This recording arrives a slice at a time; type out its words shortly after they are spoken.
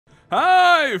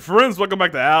Hi friends, welcome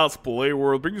back to Alice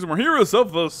Playworld, bringing you some more Heroes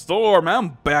of the Storm. I'm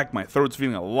back, my throat's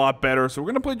feeling a lot better, so we're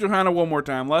going to play Johanna one more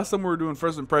time. Last time we were doing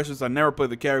first impressions, I never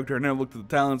played the character, I never looked at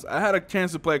the talents. I had a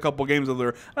chance to play a couple games with her,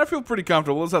 and I feel pretty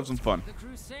comfortable. Let's have some fun. The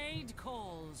Crusade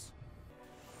calls.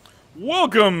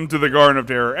 Welcome to the Garden of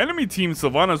Terror. Enemy team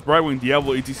Sylvanas, Brightwing,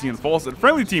 Diablo, ETC, and Falset.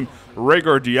 Friendly team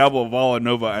Rhaegar, Diablo, Vala,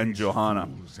 Nova, and Johanna.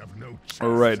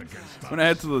 Alright, I'm going to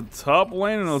head to the top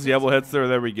lane, and those Diablo heads there.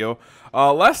 There we go.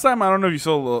 Last time, I don't know if you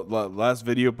saw the last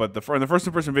video, but in the first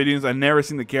impression videos, I never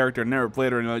seen the character, never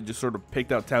played her, and I just sort of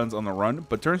picked out talents on the run.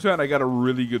 But turns out I got a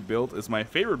really good build. It's my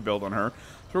favorite build on her.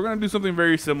 So we're going to do something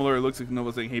very similar. It looks like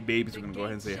Nova's saying, hey babies, we're going to go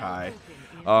ahead and say hi.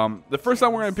 The first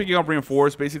time we're going to be picking up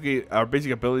Reinforce. Basically, our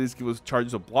basic abilities give us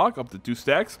charges of block up to 2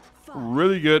 stacks.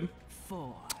 Really good.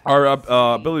 Our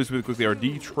abilities really quickly. Our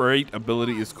D trait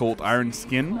ability is called Iron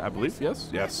Skin, I believe.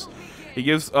 Yes. He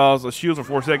gives us a shield for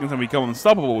 4 seconds and we become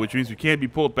unstoppable, which means we can't be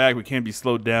pulled back, we can't be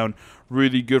slowed down.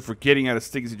 Really good for getting out of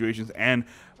sticky situations and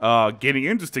getting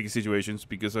into sticky situations,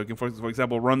 because I can, for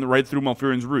example, run right through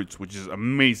Malfurion's roots, which is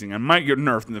amazing. I might get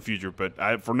nerfed in the future,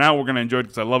 but for now we're going to enjoy it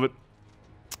because I love it.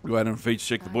 Go ahead and face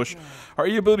shake the bush. Our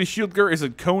E ability, Shield Gear, is a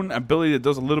cone ability that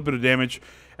does a little bit of damage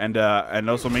and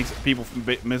also makes people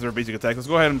miss their basic attacks. Let's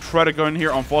go ahead and try to go in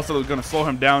here on Falset. It's going to slow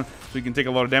him down so he can take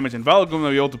a lot of damage. And Valak going to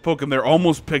be able to poke him there.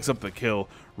 Almost picks up the kill.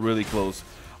 Really close.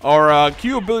 Our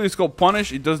Q ability is called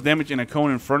Punish. It does damage in a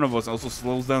cone in front of us. Also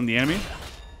slows down the enemy.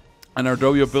 And our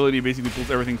W ability basically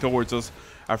pulls everything towards us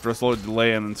after a slow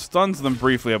delay and then stuns them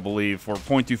briefly, I believe, for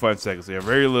 0.25 seconds. They have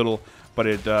very little, but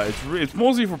it's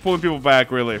mostly for pulling people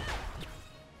back, really.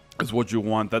 Is what you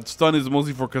want. That stun is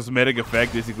mostly for cosmetic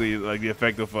effect, basically like the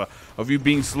effect of you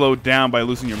being slowed down by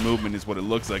losing your movement is what it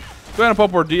looks like. Go ahead and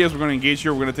pop our DS. We're going to engage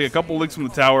here. We're going to take a couple licks from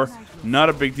the tower. Not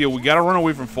a big deal. We got to run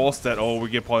away from Falstad. Oh, we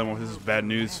get polymorph. This is bad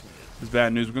news. This is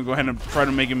bad news. We're going to go ahead and try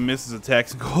to make him miss his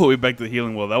attacks and go all the way back to the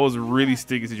healing well. That was a really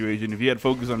sticky situation. If he had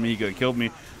focus on me, he could have killed me.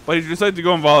 But he decided to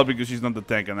go on Vala because she's not the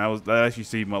tank, and that actually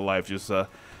saved my life. Just a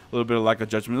little bit of lack of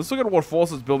judgment. Let's look at what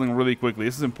Falstad's building really quickly.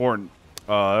 This is important.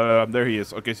 There he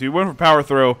is. Okay, so he went for power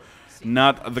throw.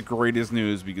 Not the greatest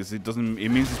news because it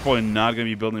means he's probably not going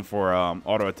to be building for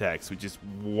auto attacks, which is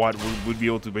what we'd be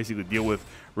able to basically deal with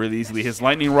really easily. His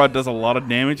lightning rod does a lot of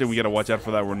damage, and we got to watch out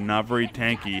for that. We're not very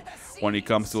tanky when it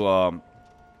comes to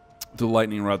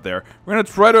lightning rod there. We're going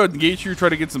to try to engage here, try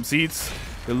to get some seats.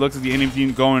 It looks like the enemy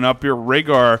team going up here.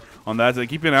 Rhaegar on that side.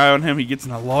 Keep an eye on him. He gets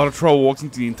in a lot of trouble, walks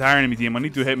into the entire enemy team. I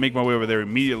need to make my way over there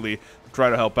immediately to try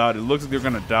to help out. It looks like they're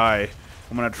going to die.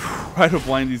 I'm going to try to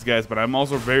blind these guys, but I'm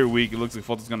also very weak. It looks like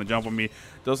Falset's going to jump on me.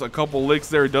 Does a couple licks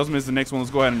there. Does miss the next one.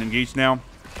 Let's go ahead and engage now.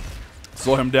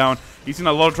 Slow him down. He's in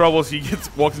a lot of trouble, so he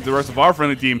walks into the rest of our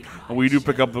friendly team, and we do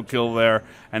pick up the kill there.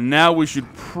 And now we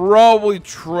should probably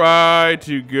try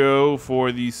to go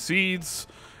for these seeds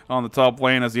on the top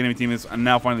lane as the enemy team is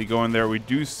now finally going there. We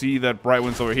do see that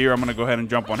Brightwind's over here. I'm going to go ahead and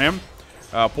jump on him,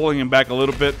 pulling him back a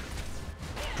little bit.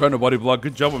 Trying to body block.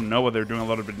 Good job of Noah. They're doing a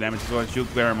lot of bit of damage. So I shield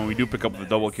clear him, and we do pick up the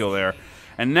double kill there.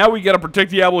 And now we got to protect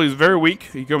Diablo. He's very weak.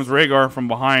 Here comes Rhaegar from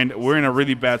behind. We're in a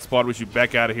really bad spot. We should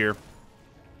back out of here.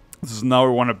 This is not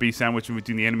where we want to be, sandwiched in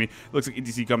between the enemy. Looks like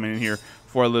ETC coming in here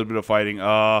for a little bit of fighting.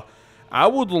 I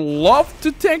would love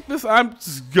to tank this. I'm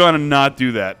just gonna not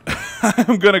do that.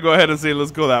 I'm gonna go ahead and say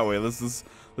let's go that way. Let's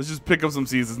just pick up some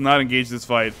seeds. Let's not engage this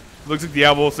fight. It looks like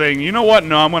Diablo saying, you know what?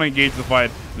 No, I'm going to engage the fight.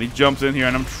 And he jumps in here,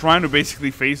 and I'm trying to basically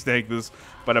face tank this,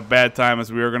 but a bad time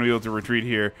as we are going to be able to retreat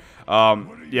here. Yeah, I'm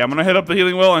going to head up the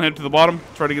healing well and head to the bottom,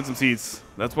 try to get some seeds.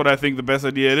 That's what I think the best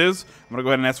idea it is. I'm going to go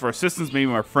ahead and ask for assistance. Maybe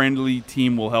my friendly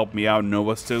team will help me out.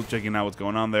 Nova's still checking out what's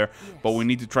going on there, but we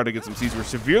need to try to get some seeds. We're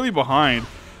severely behind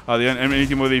the enemy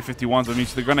team with A51s. That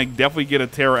means they're going to definitely get a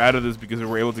terror out of this because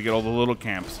we're able to get all the little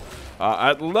camps.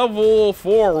 At level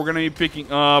 4, we're going to be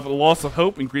picking up Loss of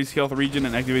Hope, Increased Health Regen,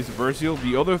 and Activate Subversial.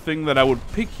 The other thing that I would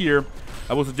pick here,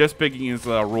 I would suggest picking is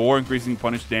Roar, Increasing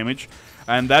Punish Damage.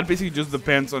 And that basically just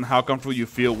depends on how comfortable you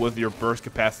feel with your burst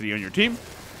capacity on your team.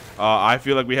 I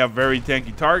feel like we have very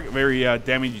tanky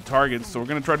damaging targets, so we're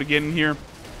going to try to get in here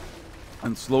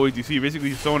and slow ETC,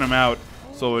 basically throwing him out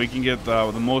so we can get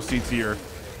the most seats here.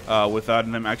 Without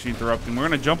them actually interrupting. We're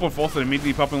going to jump on Falset,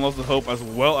 immediately popping Loss of Hope, as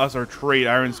well as our trade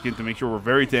Iron Skin to make sure we're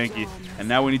very tanky. And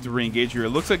now we need to re-engage here. It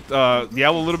looks like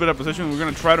Diablo a little bit out of position. We're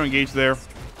going to try to engage there.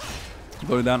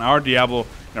 Going down our Diablo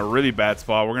in a really bad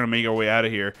spot. We're going to make our way out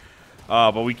of here.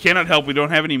 But we cannot help. We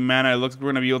don't have any mana. It looks like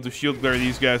we're going to be able to shield clear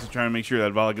these guys to try to make sure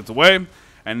that Vala gets away.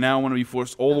 And now I'm going to be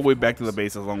forced all the way back to the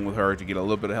base along with her to get a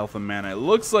little bit of health and mana. It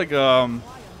looks like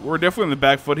we're definitely on the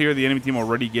back foot here. The enemy team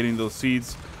already getting those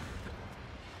seeds.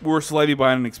 We're slightly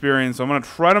behind in experience, so I'm going to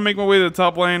try to make my way to the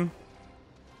top lane.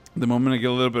 the moment I get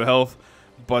a little bit of health.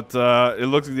 But it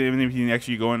looks like the enemy team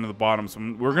actually go into the bottom. So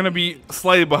we're going to be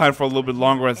slightly behind for a little bit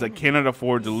longer as I cannot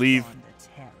afford to leave.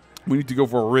 We need to go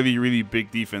for a really, really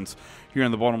big defense here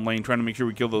in the bottom lane, trying to make sure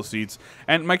we kill those seeds.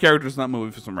 And my character is not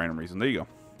moving for some random reason. There you go.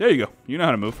 There you go. You know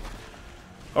how to move.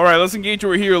 All right, let's engage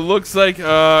over here. Looks like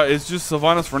it's just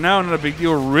Sylvanas for now. Not a big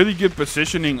deal. Really good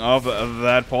positioning of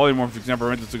that polymorph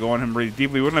example to go on him really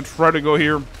deeply. We're going to try to go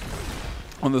here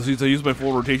on the seeds. I use my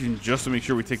full rotation just to make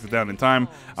sure we take the down in time.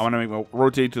 I want to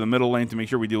rotate to the middle lane to make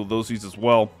sure we deal with those seeds as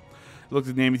well. Look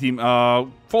at the enemy team.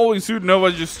 Following suit,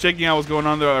 Nova just checking out what's going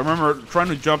on there. I remember trying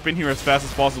to jump in here as fast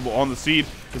as possible on the seed.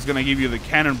 It's going to give you the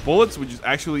cannon bullets, which is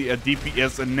actually a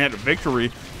DPS and net victory.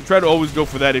 So try to always go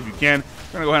for that if you can.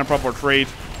 We're going to go ahead and pop our trade,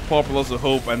 pull up Loss of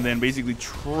Hope, and then basically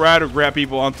try to grab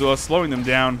people onto us, slowing them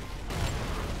down.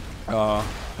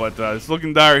 But it's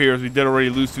looking dire here as we did already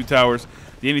lose 2 towers.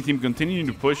 The enemy team continuing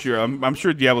to push here. I'm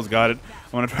sure Diablo's got it.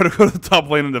 I'm going to try to go to the top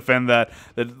lane and defend that.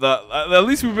 At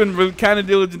least we've been really kind of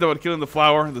diligent about killing the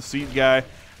flower, the seed guy,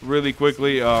 really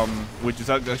quickly, which is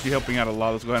actually helping out a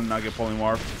lot. Let's go ahead and not get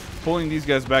polymorph. Pulling these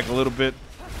guys back a little bit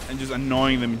and just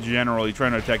annoying them generally,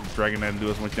 trying to attack the Dragon Knight and do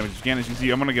as much damage as you can. As you can see,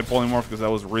 I'm going to get polymorph because that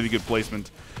was really good placement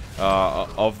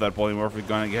of that polymorph. We're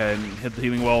going to go ahead and hit the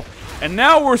healing wall. And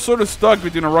now we're sort of stuck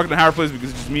between a rock and a hard place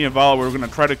because it's just me and Vala. We're going to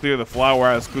try to clear the flower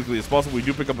as quickly as possible. We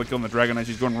do pick up the kill on the Dragon Knight.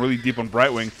 She's going really deep on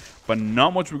Brightwing, but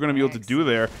not much we're going to be able to do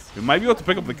there. We might be able to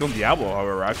pick up the kill on Diablo,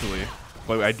 however, actually.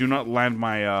 But I do not land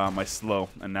my my slow,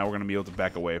 and now we're going to be able to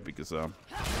back away because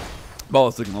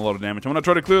Vala's taking a lot of damage. I'm going to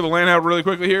try to clear the lane out really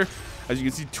quickly here. As you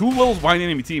can see, 2 levels behind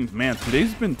enemy teams. Man,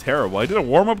 today's been terrible. I did a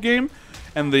warm-up game,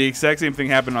 and the exact same thing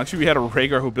happened. Actually, we had a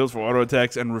Rhaegar who builds for auto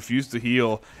attacks and refused to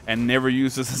heal and never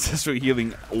used his ancestral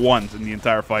healing once in the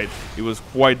entire fight. It was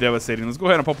quite devastating. Let's go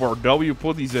ahead and pop our W,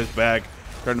 pull these guys back,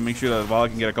 trying to make sure that Vala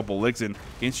can get a couple licks in.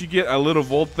 Can she get a little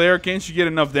volt there? Can she get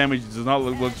enough damage? It does not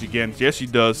look like she can. Yes, she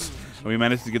does. And we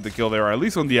managed to get the kill there, or at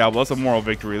least on Diablo. That's a moral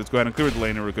victory. Let's go ahead and clear the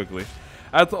lane really quickly.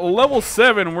 At level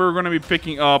 7, we're going to be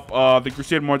picking up the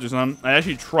Crusader Marches. I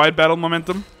actually tried Battle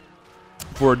Momentum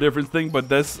for a different thing, but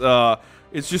this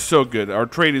it's just so good. Our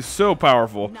trade is so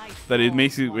powerful that it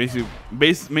makes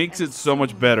it so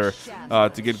much better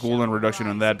to get cooldown reduction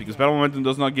on that, because Battle Momentum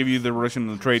does not give you the reduction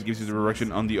on the trade, it gives you the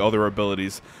reduction on the other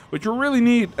abilities, which are really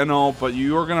neat and all, but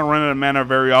you are going to run out of mana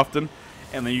very often,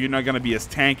 and then you're not going to be as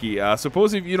tanky.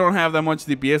 Suppose if you don't have that much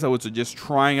DPS, I would suggest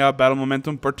trying out Battle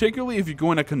Momentum, particularly if you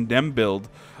go in a Condemn build,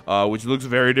 which looks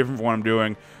very different from what I'm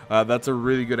doing. That's a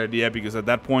really good idea, because at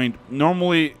that point,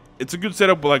 normally, it's a good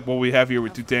setup like what we have here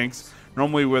with 2 tanks.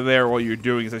 Normally, we're there, what you're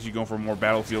doing is actually going for more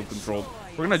battlefield control.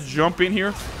 We're going to jump in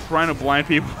here, trying to blind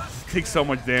people, take so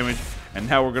much damage, and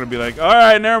now we're going to be like,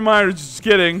 alright, never mind, we're just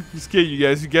kidding. Just kidding, you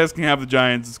guys. You guys can have the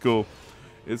giants, it's cool.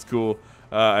 It's cool.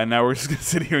 And now we're just going to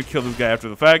sit here and kill this guy after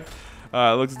the fact.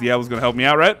 Looks like Diablo's going to help me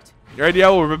out, right? Alright,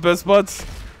 Diablo, we're best buds.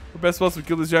 We're best buds, we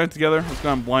kill this giant together. Let's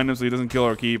go and blind him so he doesn't kill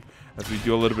our keep, as we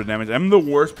do a little bit of damage. I'm the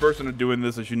worst person at doing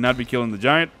this. I should not be killing the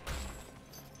giant,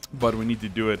 but we need to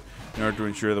do it in order to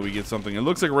ensure that we get something. It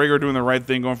looks like Rhaegar doing the right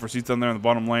thing, going for seats down there in the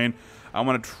bottom lane. I'm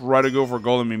going to try to go for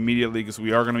Golem immediately, because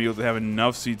we are going to be able to have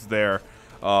enough seats there,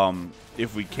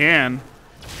 if we can,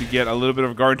 to get a little bit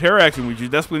of guard terror action, which you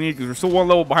desperately need, because we're still 1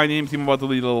 level behind the enemy team, about to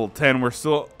lead level 10. We're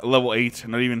still level 8,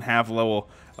 not even half level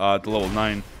to level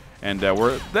 9. And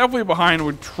we're definitely behind.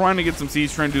 We're trying to get some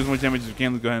seeds, trying to do as much damage as we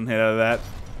can. Let's go ahead and hit out of that,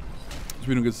 so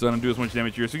we don't get stunned and do as much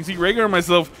damage here. So you can see Rhaegar and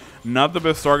myself, not the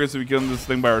best targets to be killing this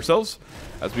thing by ourselves,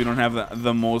 as we don't have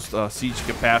the most siege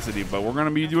capacity. But we're going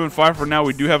to be doing 5 for now.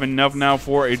 We do have enough now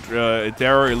for a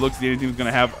terror. It looks like the enemy team is going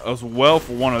to have as well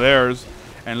for one of theirs.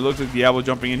 And it looks like Diablo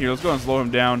jumping in here. Let's go and slow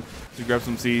him down to grab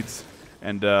some seeds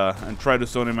and try to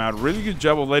stone him out. Really good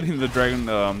job of letting the dragon,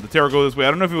 the terror go this way.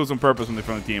 I don't know if it was on purpose on the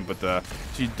front team, but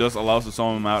she does allow us to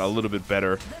stone him out a little bit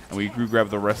better. And we grab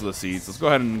the rest of the seeds. Let's go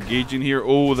ahead and engage in here.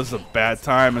 Oh, this is a bad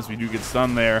time as we do get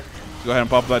stunned there. Let's go ahead and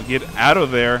pop that. Get out of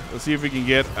there. Let's see if we can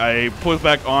get a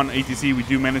pushback on ATC. We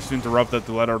do manage to interrupt that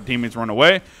to let our teammates run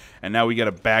away. And now we got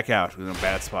to back out. We're in a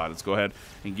bad spot. Let's go ahead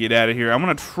and get out of here. I'm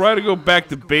going to try to go back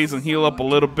to base and heal up a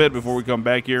little bit before we come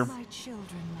back here.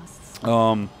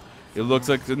 It looks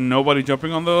like nobody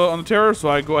jumping on the terror, so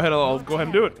I'll go ahead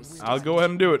and do it. I'll go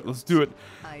ahead and do it. Let's do it.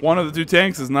 One of the 2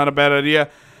 tanks is not a bad idea.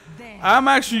 I'm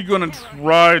actually going to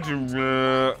try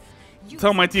to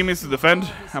tell my teammates to defend.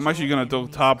 I'm actually going to go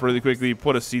top really quickly,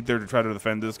 put a seat there to try to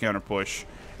defend this counter push,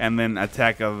 and then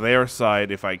attack their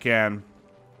side if I can,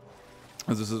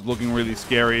 as this is looking really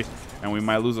scary, and we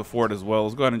might lose a fort as well.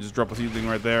 Let's go ahead and just drop a seedling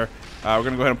right there. We're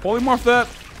going to go ahead and polymorph that.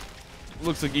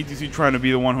 Looks like ETC trying to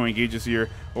be the one who engages here,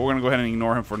 but we're going to go ahead and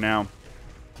ignore him for now.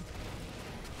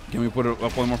 Can we put a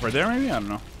polymorph right there maybe? I don't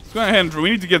know. Let's go ahead and we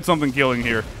need to get something killing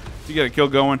here. To get a kill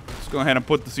going. Let's go ahead and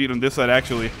put the seed on this side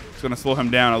actually. It's going to slow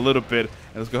him down a little bit.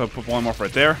 And let's go ahead and put polymorph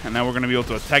right there. And now we're going to be able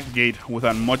to attack the gate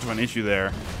without much of an issue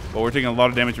there. But we're taking a lot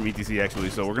of damage from ETC actually.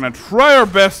 So we're going to try our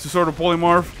best to sort of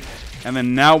polymorph. And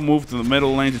then now move to the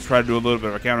middle lane to try to do a little bit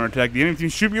of a counter attack. The enemy team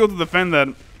should be able to defend that,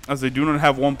 as they do not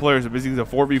have one player. So basically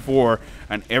it's a 4v4.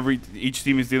 And each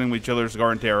team is dealing with each other's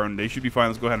Guard and Terror. And they should be fine.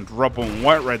 Let's go ahead and drop on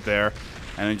white right there.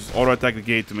 And then just auto attack the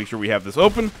gate to make sure we have this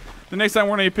open. The next time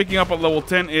we're going to be picking up at level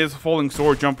 10 is Falling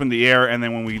Sword, jump in the air, and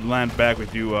then when we land back, we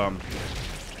do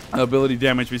ability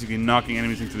damage, basically knocking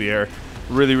enemies into the air.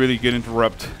 Really, really good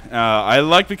interrupt. I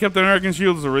like the Captain American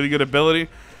Shield. It's a really good ability,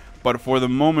 but for the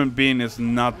moment being, it's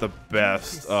not the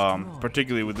best,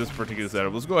 particularly with this particular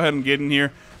setup. Let's go ahead and get in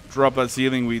here, drop that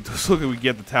ceiling. Just look at we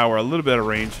get the tower a little bit of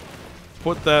range.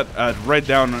 Put that right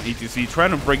down on ETC,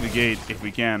 trying to break the gate if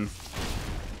we can.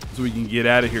 So we can get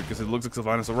out of here because it looks like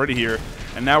Sylvanas already here.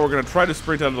 And now we're going to try to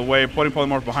sprint out of the way, putting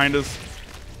polymorph behind us.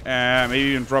 And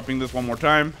maybe even dropping this one more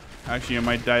time. Actually, I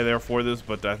might die there for this,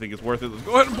 but I think it's worth it. Let's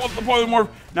go ahead and put the polymorph.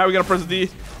 Now we got to press D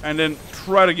and then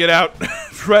try to get out.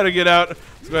 Try to get out.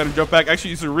 Let's go ahead and jump back.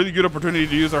 Actually, it's a really good opportunity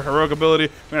to use our heroic ability.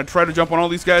 We're going to try to jump on all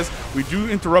these guys. We do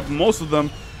interrupt most of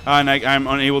them. And I'm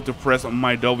unable to press on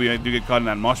my W. I do get caught in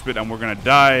that mosh pit, and we're going to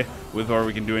die before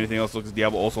we can do anything else. Looks like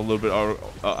Diablo also a little bit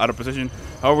out of position.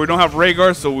 However, we don't have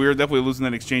Rhaegar, so we're definitely losing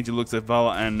that exchange. It looks like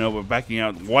Vala and Nova backing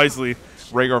out wisely.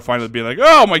 Rhaegar finally being like,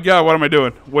 oh my god, what am I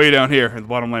doing? Way down here at the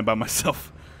bottom lane by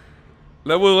myself.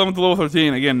 Level 11 to level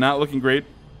 13. Again, not looking great.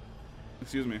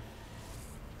 Excuse me.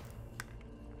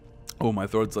 Oh, my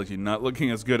throat's actually not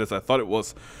looking as good as I thought it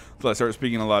was until I started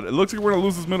speaking a lot. It looks like we're going to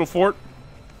lose this middle fort.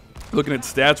 Looking at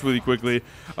stats really quickly,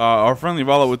 our friendly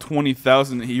Vala with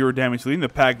 20,000 hero damage leading the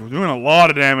pack. We're doing a lot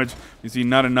of damage. You see,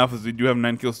 not enough as we do have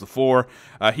 9 kills to 4.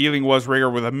 Healing was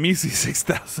Rhaegar with a measly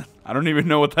 6,000. I don't even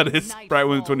know what that is.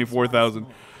 Probably with 24,000.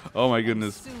 Oh my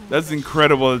goodness, that's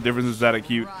incredible. The difference is that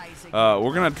acute.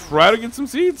 We're gonna try to get some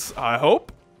seeds. I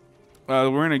hope.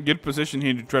 We're in a good position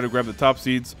here to try to grab the top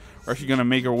seeds. We're actually gonna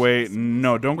make our way.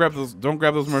 No, don't grab those. Don't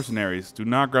grab those mercenaries. Do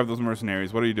not grab those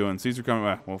mercenaries. What are you doing? Seeds are coming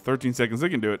back. Well, 13 seconds. They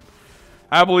can do it.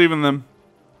 I believe in them.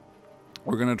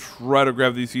 We're gonna try to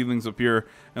grab these seedlings up here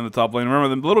in the top lane.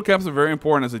 Remember, the little caps are very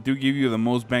important as they do give you the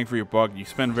most bang for your buck. You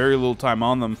spend very little time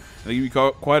on them. They give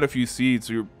you quite a few seeds.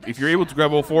 So if you're able to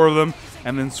grab all 4 of them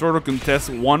and then sort of contest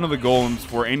one of the golems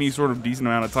for any sort of decent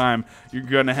amount of time, you're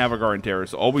gonna have a Guard and Terror.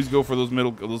 So always go for those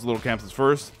little camps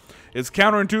first. It's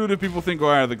counterintuitive. People think,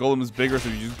 oh, the golem is bigger, so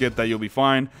if you just get that, you'll be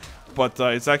fine. But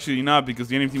it's actually not, because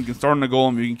the enemy team can start on the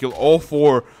golem. You can kill all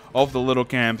 4 of the little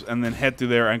camps and then head to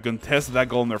there and contest that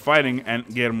golem they're fighting and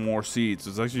get more seeds. So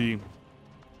it's actually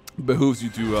behooves you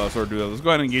to sort of do that. Let's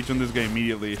go ahead and engage on this guy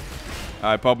immediately.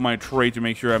 I pop my trait to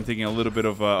make sure I'm taking a little bit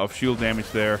of shield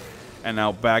damage there. And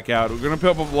now back out. We're going to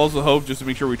pop up Laws of Hope just to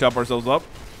make sure we top ourselves up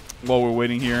while we're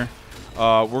waiting here.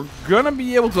 We're going to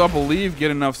be able to, I believe,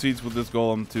 get enough seeds with this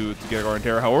golem to get Guard and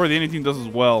Terror. However, the enemy team does as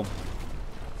well.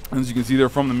 As you can see there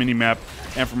from the mini-map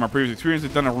and from our previous experience,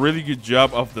 they've done a really good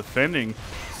job of defending.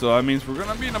 So that means we're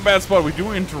going to be in a bad spot. We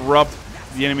do interrupt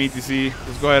the enemy ETC.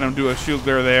 Let's go ahead and do a shield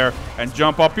glare there and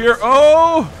jump up here.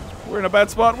 Oh! We're in a bad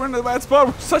spot. We're in a bad spot.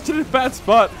 We're such in a bad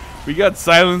spot. We got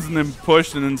silenced and then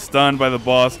pushed and then stunned by the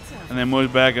boss and then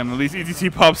moved back. And at least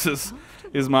ETC pops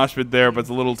his mosh pit there, but it's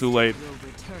a little too late.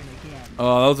 That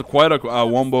was quite a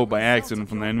wombo by accident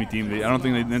from the enemy team. I don't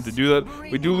think they meant to do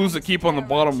that. We do lose the keep on the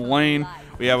bottom lane.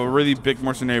 We have a really big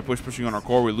mercenary pushing on our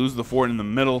core. We lose the fort in the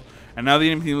middle. And now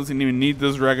the enemy team doesn't even need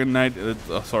this Dragon Knight.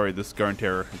 Sorry, this Guard and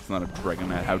Terror. It's not a Dragon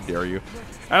Knight. How dare you.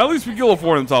 And at least we kill a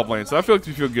fort in the top lane. So I feel like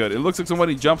we feel good. It looks like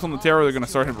somebody jumps on the Terror. They're going to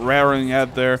start rattling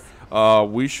out there.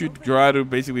 We should try to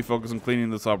basically focus on cleaning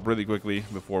this up really quickly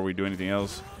before we do anything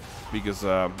else. Because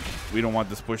we don't want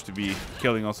this push to be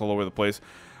killing us all over the place.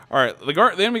 Alright,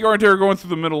 the enemy Guard and Terror going through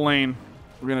the middle lane.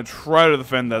 We're going to try to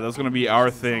defend that. That's going to be our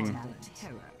thing.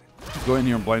 Let's go in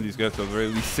here and blind these guys, so at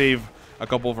least save a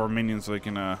couple of our minions so they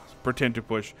can pretend to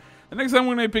push. The next time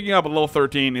we're going to be picking up at level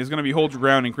 13 is going to be Hold Your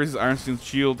Ground, increases Ironstein's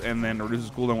shield, and then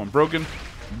reduces cooldown when broken.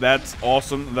 That's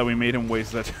awesome that we made him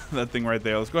waste that thing right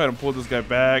there. Let's go ahead and pull this guy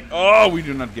back. Oh, we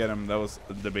do not get him. That was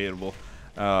debatable.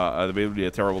 Debatably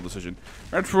a terrible decision.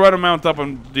 We're going to try to mount up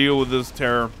and deal with this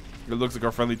Terror. It looks like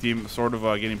our friendly team sort of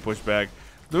getting pushed back.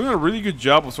 Doing a really good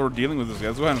job of sort of dealing with this guy.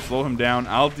 Let's go ahead and slow him down.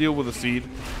 I'll deal with the seed.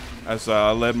 As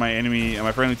I led my enemy and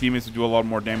my friendly teammates to do a lot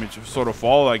more damage, sort of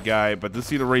follow that guy. But this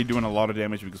seed already doing a lot of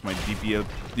damage because my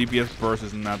DPS burst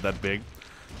is not that big.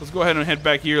 Let's go ahead and head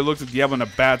back here. It looks like Diablo in a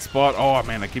bad spot. Oh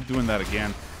man, I keep doing that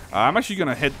again. I'm actually going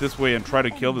to head this way and try to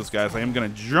kill this guy. So I am going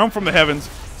to jump from the heavens,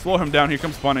 slow him down. Here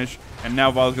comes Punish. And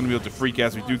now Vala's going to be able to free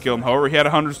cast. We do kill him. However, he had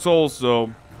 100 souls,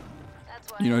 so...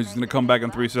 You know, he's going to come back in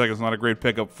 3 seconds. Not a great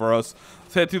pickup for us.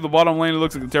 Let's head to the bottom lane. It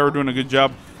looks like the Terror doing a good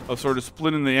job of sort of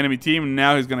splitting the enemy team. And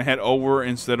now he's going to head over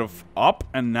instead of up.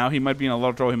 And now he might be in a lot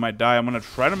of trouble. He might die. I'm going to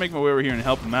try to make my way over here and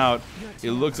help him out.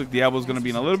 It looks like Diablo's going to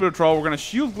be in a little bit of trouble. We're going to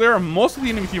shield glare most of the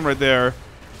enemy team right there.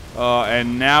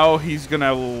 And now he's going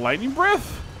to lightning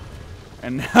breath.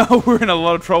 And now we're in a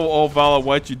lot of trouble. Oh, Vala,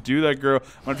 why'd you do that, girl?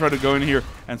 I'm going to try to go in here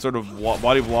and sort of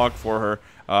body block for her.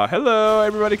 Hello,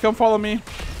 everybody. Come follow me.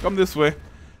 Come this way.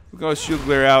 We're going to shield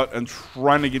glare out and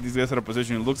trying to get these guys out of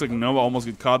position. It looks like Nova almost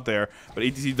get caught there. But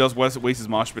ATC does waste his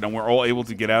mosh pit, and we're all able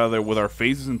to get out of there with our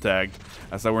faces intact.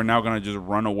 That's why we're now going to just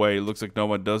run away. It looks like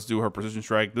Nova does do her precision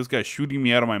strike. This guy's shooting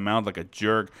me out of my mount like a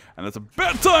jerk. And that's a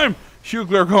bad time. Shield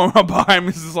glare going up behind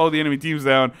me. This is all the enemy teams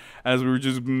down as we were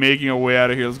just making our way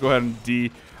out of here. Let's go ahead and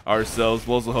D ourselves.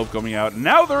 Blows of Hope coming out.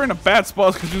 Now they're in a bad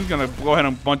spot because we're going to go ahead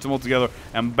and bunch them all together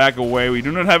and back away. We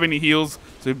do not have any heals,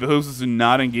 so it behooves us to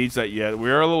not engage that yet.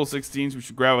 We are level 16, so we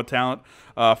should grab a talent.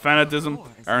 Fanatism.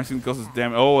 Iron Skin causes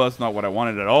damage. Oh, that's not what I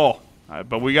wanted at all.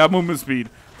 But we got movement speed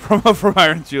from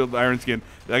Iron Skin.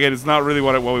 Again, it's not really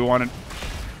what we wanted.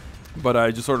 But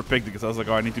I just sort of picked it because I was like,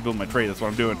 oh, I need to build my trade. That's what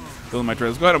I'm doing. Building my trade.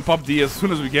 Let's go ahead and pop D as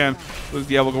soon as we can. Let's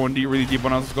Diablo going really deep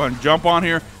on us. Let's go ahead and jump on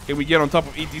here. Can we get on top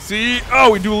of ETC?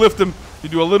 Oh, we do lift him. We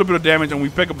do a little bit of damage, and we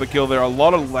pick up the kill there. A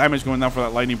lot of damage going down for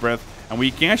that lightning breath. And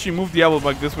we can actually move Diablo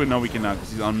back this way. No, we cannot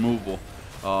because he's unmovable.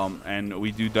 And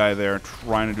we do die there,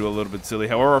 trying to do a little bit silly.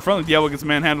 However, our friendly Diablo gets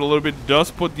manhandled a little bit.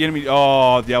 Does put the enemy...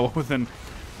 Oh, Diablo within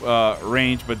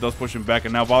range, but does push him back.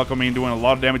 And now Vala coming in doing a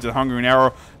lot of damage to the Hungering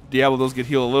Arrow. Diablo does get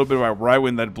healed a little bit by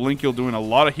Brightwind. That blink heal doing a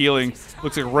lot of healing.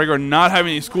 Looks like Rhaegar not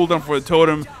having any cooldown for the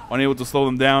totem, unable to slow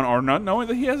them down, or not knowing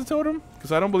that he has a totem,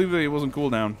 because I don't believe that he wasn't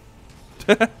cooldown.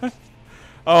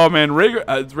 Oh man,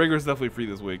 Rhaegar's definitely free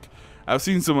this week. I've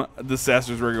seen some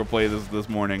disastrous Rhaegar play this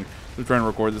morning. They're trying to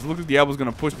record this. It looks like Diablo's going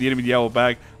to push the enemy Diablo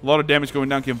back. A lot of damage going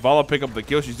down. Can Vala pick up the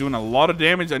kill? She's doing a lot of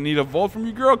damage. I need a vault from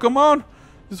you, girl. Come on.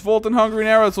 Just Volt and Hungry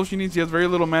Arrow. That's all she needs. She has very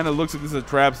little mana. It looks like this is a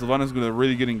trap. Sylvanas going to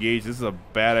really get engaged. This is a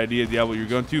bad idea, Diablo. You're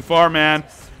going too far, man.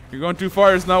 You're going too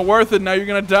far. It's not worth it. Now you're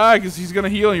going to die because he's going to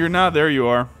heal and you're not. There you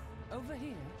are. Over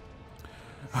here.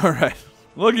 All right.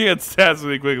 Looking at stats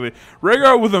really quickly.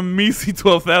 Rhaegar with a measly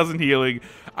 12,000 healing.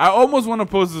 I almost want to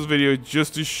post this video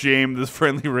just to shame this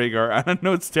friendly Rhaegar. I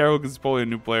know it's terrible because he's probably a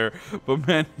new player. But,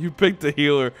 man, you picked a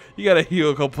healer. You got to heal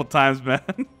a couple times, man.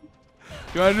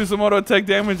 You want to do some auto attack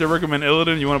damage? I recommend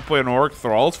Illidan. You want to play an Orc?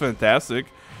 Thrall's fantastic.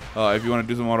 If you want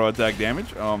to do some auto attack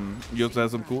damage, you also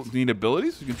have some cool, neat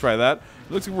abilities. You can try that.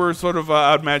 It looks like we're sort of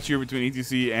outmatched here between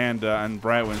ETC and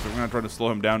Brightwind, so we're going to try to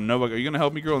slow him down. Nova, are you going to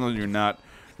help me, girl? No, you're not.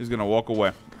 He's going to walk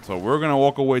away. So we're going to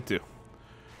walk away, too.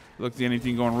 Looks like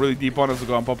anything going really deep on us. We'll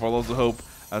go and pop our Loads of Hope,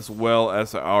 as well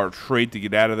as our trade to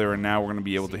get out of there. And now we're going to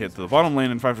be able to hit to the bottom lane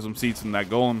and fight for some seats in that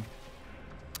golem.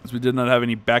 As we did not have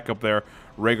any backup there.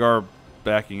 Rhaegar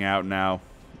backing out now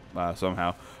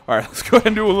somehow. Alright, let's go ahead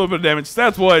and do a little bit of damage.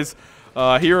 Stats-wise,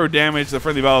 hero damage, the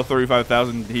friendly Vala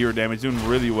 35,000 hero damage. Doing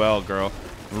really well, girl.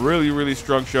 Really, really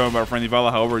strong showing by our friendly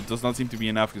Vala. However, it does not seem to be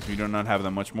enough because we do not have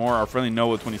that much more. Our friendly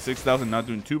Noah with 26,000, not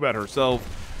doing too bad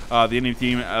herself. The enemy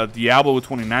team, Diablo with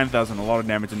 29,000, a lot of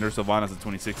damage, and their Sylvanas at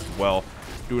 26 as well.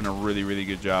 Doing a really, really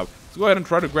good job. Let's go ahead and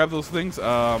try to grab those things.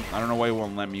 I don't know why it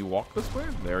won't let me walk this way.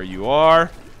 There you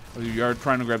are. You are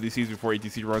trying to grab these seeds before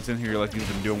ATC runs in here like he's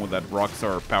been doing with that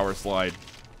Rockstar power slide.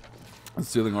 And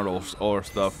stealing all our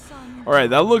stuff. Alright,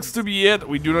 that looks to be it.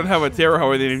 We do not have a terror,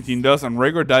 however the enemy team does. And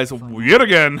Rhaegar dies yet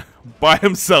again by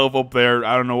himself up there.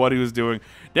 I don't know what he was doing.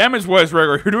 Damage-wise,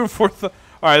 Rhaegar, you're doing 4th.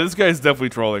 Alright, this guy is definitely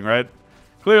trolling, right?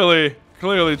 Clearly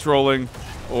trolling.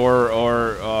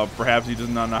 Or perhaps he does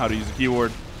not know how to use a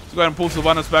keyword. Let's go ahead and pull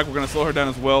Sylvanas back. We're going to slow her down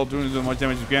as well, doing as much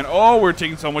damage as we can. Oh, we're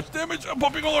taking so much damage. I'm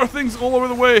popping all our things all over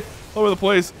the way, all over the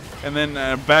place. And then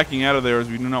backing out of there as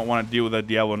we do not want to deal with that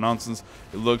Diablo nonsense.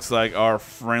 It looks like our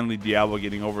friendly Diablo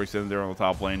getting overextended there on the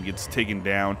top lane gets taken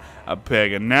down a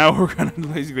peg. And now we're going to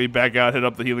basically back out, hit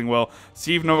up the healing well,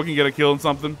 see if Nova can get a kill on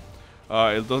something.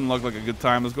 It doesn't look like a good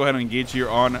time. Let's go ahead and engage here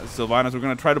on Sylvanas. We're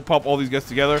going to try to pop all these guys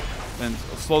together and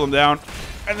slow them down.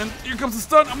 And then here comes the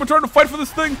stun. I'm going to try to fight for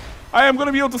this thing. I am going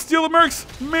to be able to steal the mercs.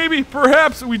 Maybe,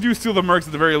 perhaps, we do steal the mercs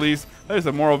at the very least. That is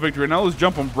a moral victory. Now let's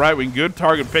jump on Brightwing. Good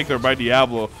target pick there by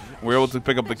Diablo. We're able to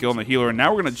pick up the kill on the healer. And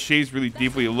now we're going to chase really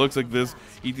deeply. It looks like this.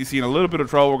 ETC in a little bit of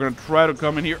trouble. We're going to try to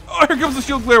come in here. Oh, here comes the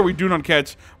shield glare. We do not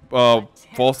catch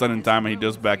false stun in time, and he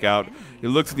does back out. It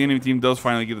looks like the enemy team does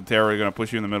finally get the terror. They're going to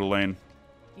push you in the middle lane.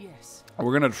 Yes.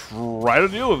 We're going to try to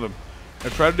deal with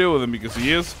him. Because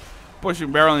he is pushing,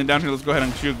 barreling down here. Let's go ahead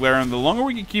and shield glare. And the longer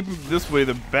we can keep them this way,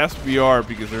 the best we are,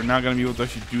 because they're not going to be able to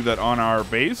actually do that on our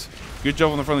base. Good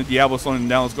job on the front of Diablo, slowing them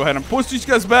down. Let's go ahead and push these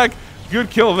guys back. Good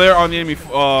kill there on the enemy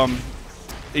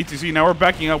ATC. Now we're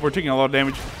backing up. We're taking a lot of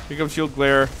damage. Here comes shield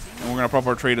glare, and we're going to pop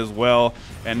our trade as well.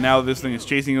 And now this thing is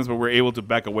chasing us, but we're able to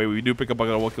back away. We do pick up a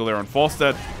double kill there on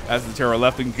Falstad as the Terror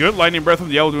left. And good lightning breath from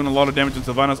Diablo, doing a lot of damage on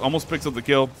Sylvanas. Almost picks up the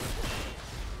kill.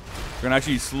 We're going to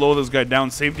actually slow this guy down,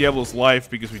 save Diablo's life,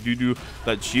 because we do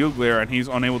that shield glare, and he's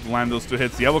unable to land those 2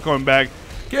 hits. Diablo coming back.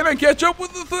 Can I catch up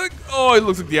with the thing? Oh, it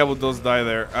looks like Diablo does die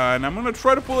there. And I'm going to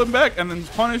try to pull him back and then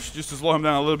punish just to slow him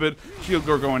down a little bit. Shield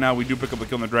glare going out. We do pick up the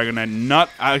kill on the Dragon Knight, not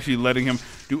actually letting him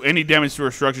do any damage to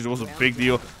our structures. It was a big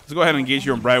deal. Let's go ahead and engage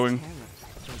here on Brightwing.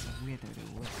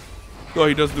 Oh,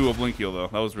 he does do a blink heal, though.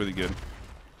 That was really good.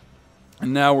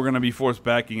 And now we're going to be forced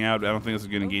backing out. I don't think this is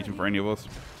a good engagement for any of us.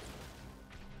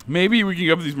 Maybe we can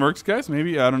go up these mercs, guys.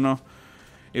 Maybe. I don't know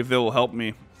if they will help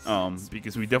me.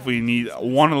 Because we definitely need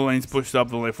one of the lanes pushed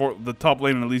up. The top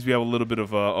lane, and at least we have a little bit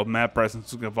of map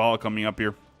presence. Look at Vala coming up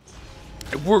here.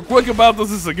 If we're quick about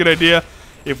this, is a good idea.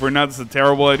 If we're not, it's a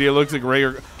terrible idea. It looks like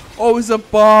Rhaegar. Oh, it's a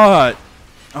bot.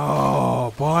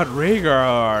 Oh, bot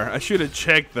Rhaegar. I should have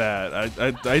checked that.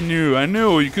 I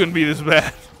knew you couldn't be this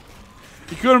bad.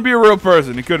 You couldn't be a real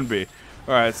person. You couldn't be.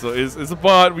 All right, so it's a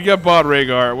bot. We got bot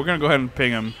Rhaegar. We're gonna go ahead and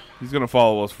ping him. He's going to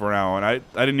follow us for now, and I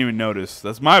didn't even notice.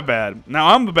 That's my bad.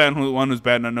 Now I'm the one who's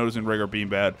bad, not noticing Rhaegar being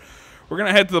bad. We're going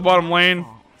to head to the bottom lane,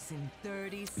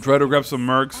 try to grab some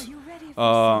mercs,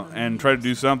 and try to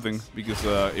do something, because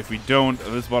if we don't,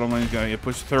 this bottom lane is going to get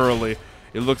pushed thoroughly.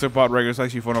 It looks like bot Rhaegar is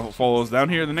actually going to follow us down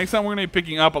here. The next time we're going to be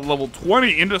picking up at level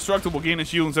 20, Indestructible, gain a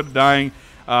shield instead of dying.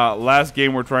 Last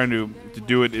game we're trying to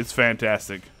do it. It's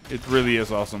fantastic. It really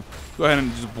is awesome. Go ahead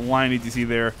and just blind ETC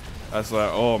there. That's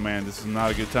like, oh man, this is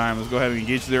not a good time. Let's go ahead and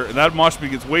engage there. That mosh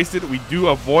pit gets wasted. We do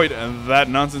avoid that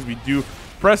nonsense. We do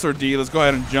press our D. Let's go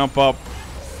ahead and jump up.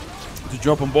 To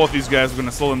jump on both these guys, we're going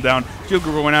to slow them down. Shield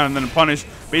going out and then punish.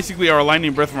 Basically, our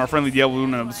lightning breath from our friendly Diablo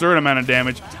doing an absurd amount of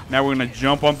damage. Now we're going to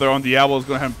jump up there on Diablo. Let's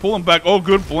go ahead and pull him back. Oh,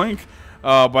 good blink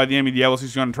by the enemy Diablo.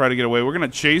 He's going to try to get away. We're going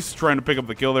to chase, trying to pick up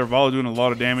the kill there. Vala doing a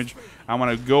lot of damage. I'm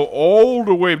going to go all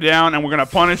the way down, and we're going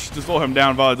to punish to slow him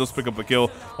down. Vala does pick up the kill.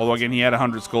 Although, again, he had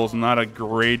 100 skulls. Not a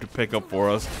great pickup for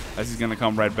us, as he's going to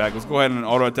come right back. Let's go ahead and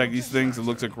auto-attack these things. It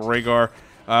looks like Rhaegar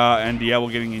and Diablo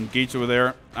getting engaged over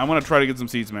there. I'm going to try to get some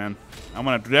seeds, man. I'm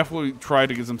going to definitely try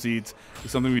to get some seeds.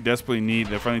 It's something we desperately need.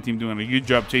 The friendly team doing a good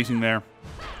job chasing there.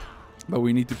 But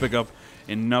we need to pick up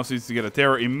enough seeds to get a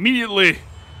terror immediately.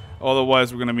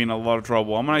 Otherwise, we're going to be in a lot of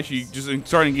trouble. I'm going to actually just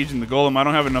start engaging the golem. I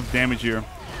don't have enough damage here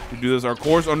to do this. Our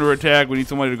core's under attack. We need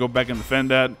somebody to go back and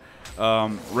defend that.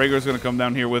 Rhaegar's going to come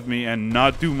down here with me and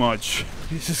not do much.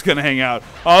 He's just going to hang out.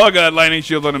 Oh, look at that lightning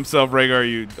shield on himself, Rhaegar,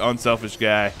 you unselfish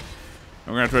guy.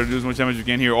 We're going to try to do as much damage as we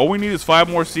can here. All we need is 5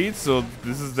 more seats, so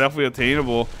this is definitely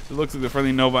attainable. It looks like the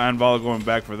friendly Nova and Vala going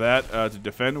back for that to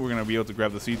defend. We're going to be able to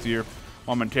grab the seats here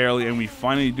momentarily, and we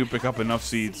finally do pick up enough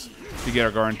seats to get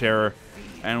our Garden Terror.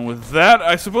 And with that,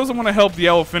 I suppose I'm going to help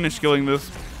Diablo finish killing this.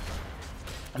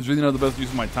 It's really not the best use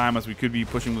of my time, as we could be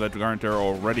pushing with that Garden Terror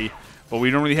already. But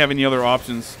we don't really have any other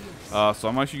options. So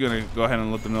I'm actually going to go ahead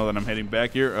and let them know that I'm heading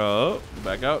back here.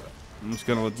 Back out. I'm just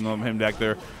going to let them know I'm heading back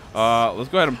there. Let's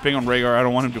go ahead and ping on Rhaegar. I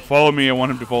don't want him to follow me. I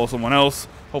want him to follow someone else.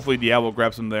 Hopefully Diablo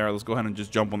grabs him there. Let's go ahead and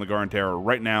just jump on the Garden Terror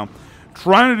right now.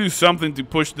 Trying to do something to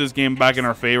push this game back in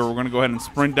our favor. We're going to go ahead and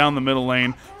sprint down the middle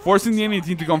lane, forcing the enemy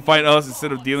team to come fight us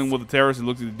instead of dealing with the terrorists. It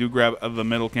looks like they do grab the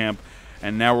middle camp.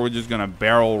 And now we're just going to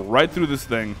barrel right through this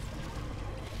thing.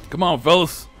 Come on,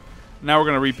 fellas. Now we're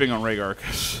going to re-ping on Rhaegar,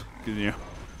 because you know,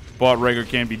 bot Rhaegar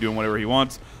can't be doing whatever he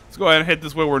wants. Let's go ahead and hit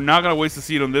this way. We're not going to waste a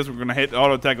seed on this. We're going to hit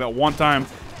auto attack that one time,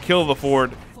 kill the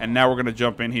fort, and now we're going to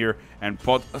jump in here and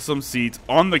put some seeds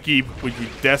on the keep, which we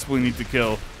desperately need to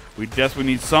kill. We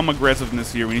desperately need some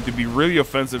aggressiveness here. We need to be really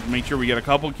offensive to make sure we get a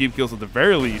couple keep kills at the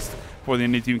very least before the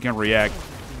enemy team can react,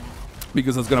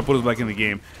 because that's going to put us back in the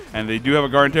game. And they do have a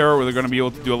Garden Terror where they're going to be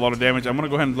able to do a lot of damage. I'm going to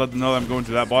go ahead and let them know that I'm going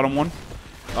to that bottom one.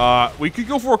 We could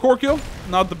go for a core kill.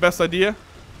 Not the best idea.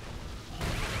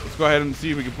 Let's go ahead and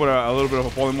see if we can put a little bit of a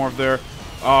polymorph there.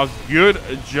 Good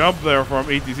jump there from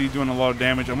ATC, doing a lot of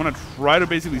damage. I'm going to try to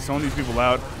basically zone these people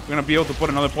out. We're going to be able to put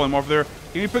another polymorph there.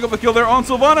 Can you pick up the kill there on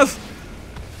Sylvanas?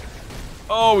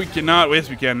 Oh, we cannot. Yes,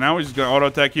 we can. Now we're just going to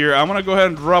auto-attack here. I'm going to go ahead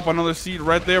and drop another seed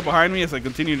right there behind me as I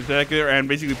continue to attack there, and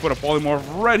basically put a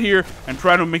polymorph right here and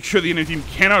try to make sure the enemy team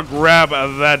cannot grab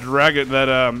that dragon,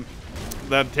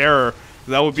 that terror.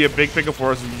 That would be a big pickup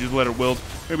for us if we just let it wilt.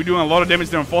 Maybe doing a lot of damage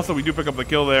there on Falstad. We do pick up the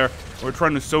kill there. We're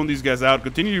trying to zone these guys out.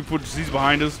 Continue to put seeds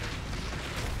behind us.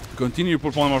 Continue to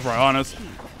put polymorph right on us.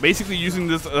 basically using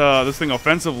this this thing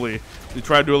offensively to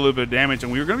try to do a little bit of damage,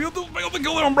 and we were gonna be able to make up the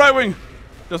kill there on Brightwing.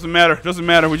 Doesn't matter, doesn't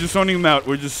matter. We're just zoning him out.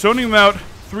 We're just zoning him out.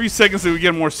 3 seconds so we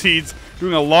get more seeds,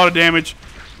 doing a lot of damage.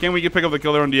 Can we pick up the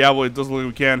kill there on Diablo? It doesn't look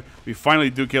like we can. We finally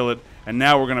do kill it, and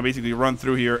now we're gonna basically run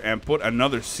through here and put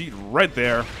another seed right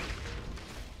there.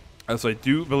 As I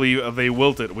do believe they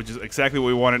wilted, which is exactly what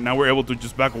we wanted. Now we're able to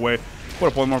just back away,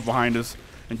 put a polymorph behind us,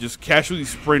 and just casually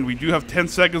sprint. We do have 10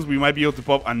 seconds. We might be able to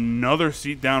pop another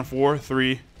seed down. 4,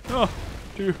 3,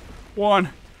 2, 1.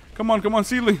 Come on, come on,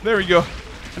 seedling. There we go.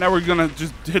 And now we're gonna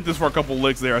just hit this for a couple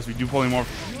licks there as we do polymorph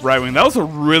Brightwing. That was a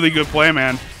really good play,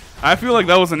 man. I feel like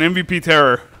that was an MVP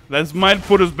terror. That might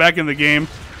put us back in the game.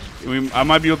 I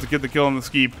might be able to get the kill on the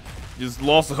skeep. Just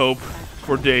lost the hope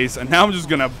for days, and now I'm just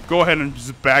gonna go ahead and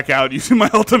just back out using my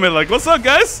ultimate. Like, what's up,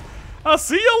 guys? I'll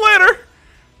see you later.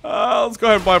 Let's go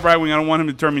ahead and buy Brightwing. I don't want him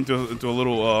to turn me into a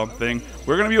little thing.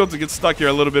 We're gonna be able to get stuck here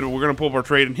a little bit, but we're gonna pull up our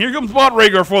trade. And here comes Bot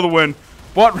Rhaegar for the win.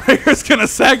 Bot Rhaegar's gonna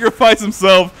sacrifice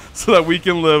himself so that we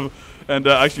can live. And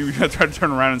actually, we're gonna try to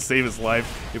turn around and save his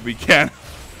life if we can.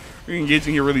 We're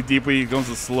engaging here really deeply. He goes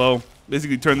to slow.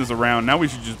 Basically, turn this around. Now we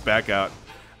should just back out.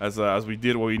 As we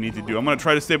did what we need to do. I'm going to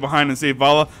try to stay behind and save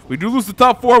Vala. We do lose the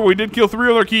top 4, but we did kill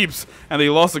 3 other keeps, and they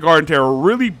lost the Garden Terror.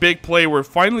 Really big play. We're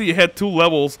finally ahead 2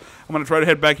 levels. I'm going to try to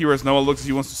head back here as Noah looks as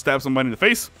he wants to stab somebody in the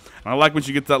face. And I like when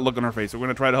she gets that look on her face. So we're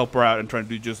going to try to help her out and try to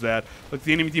do just that. Look,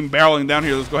 the enemy team barreling down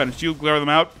here. Let's go ahead and shield glare them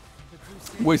out.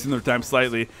 Wasting their time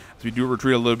slightly as we do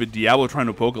retreat a little bit. Diablo trying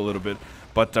to poke a little bit.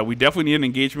 But we definitely need an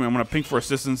engagement. I'm going to ping for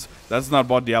assistance. That's not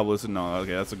Bot Diablo. No,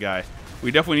 okay, that's a guy. We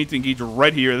definitely need to engage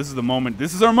right here. This is the moment.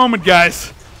 This is our moment,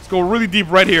 guys. Let's go really deep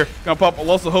right here. Gonna pop a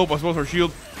loss of hope. I suppose our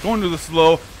shield. Going to the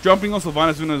slow. Jumping on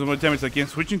Sylvanas doing as much damage as I can.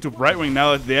 Switching to Brightwing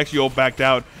now that they actually all backed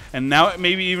out. And now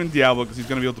maybe even Diablo because he's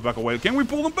going to be able to back away. Can we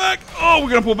pull them back? Oh, we're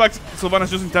going to pull back Sylvanas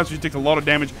just in time so she takes a lot of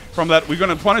damage from that. We're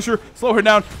going to punish her. Slow her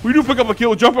down. We do pick up a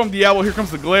kill. Jump on Diablo. Here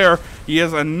comes the glare. He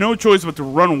has no choice but to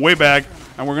run way back.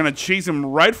 And we're going to chase him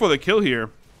right for the kill here.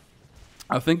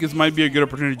 I think this might be a good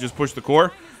opportunity to just push the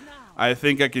core. I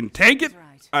think I can tank it.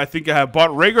 I think I have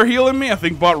Bot Rhaegar healing me. I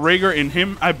think Bot Rhaegar in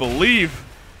him, I believe.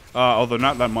 Although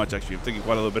not that much, actually. I'm taking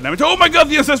quite a little bit of damage. Oh my god,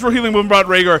 the ancestral healing with Bot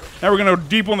Rhaegar. Now we're going to go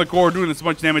deep on the core, doing as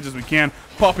much damage as we can.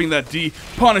 Popping that D.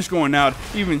 Punish going out.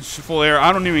 Even full air.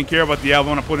 I don't even care about the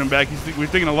Diablo. I want to put him back. We're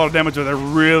taking a lot of damage with a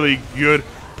really good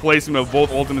placement of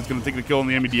both ultimates. Going to take the kill on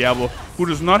the enemy Diablo, who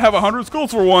does not have 100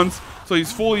 skulls for once. So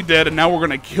he's fully dead. And now we're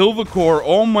going to kill the core.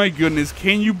 Oh my goodness.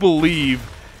 Can you believe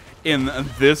in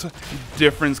this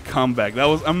difference comeback? That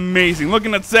was amazing.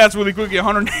 Looking at stats really quickly,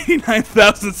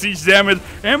 189,000 siege damage,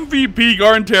 MVP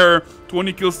Garden Terror,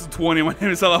 20 kills to 20. My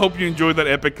name is Sal. I hope you enjoyed that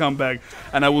epic comeback,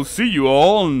 and I will see you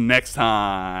all next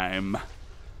time.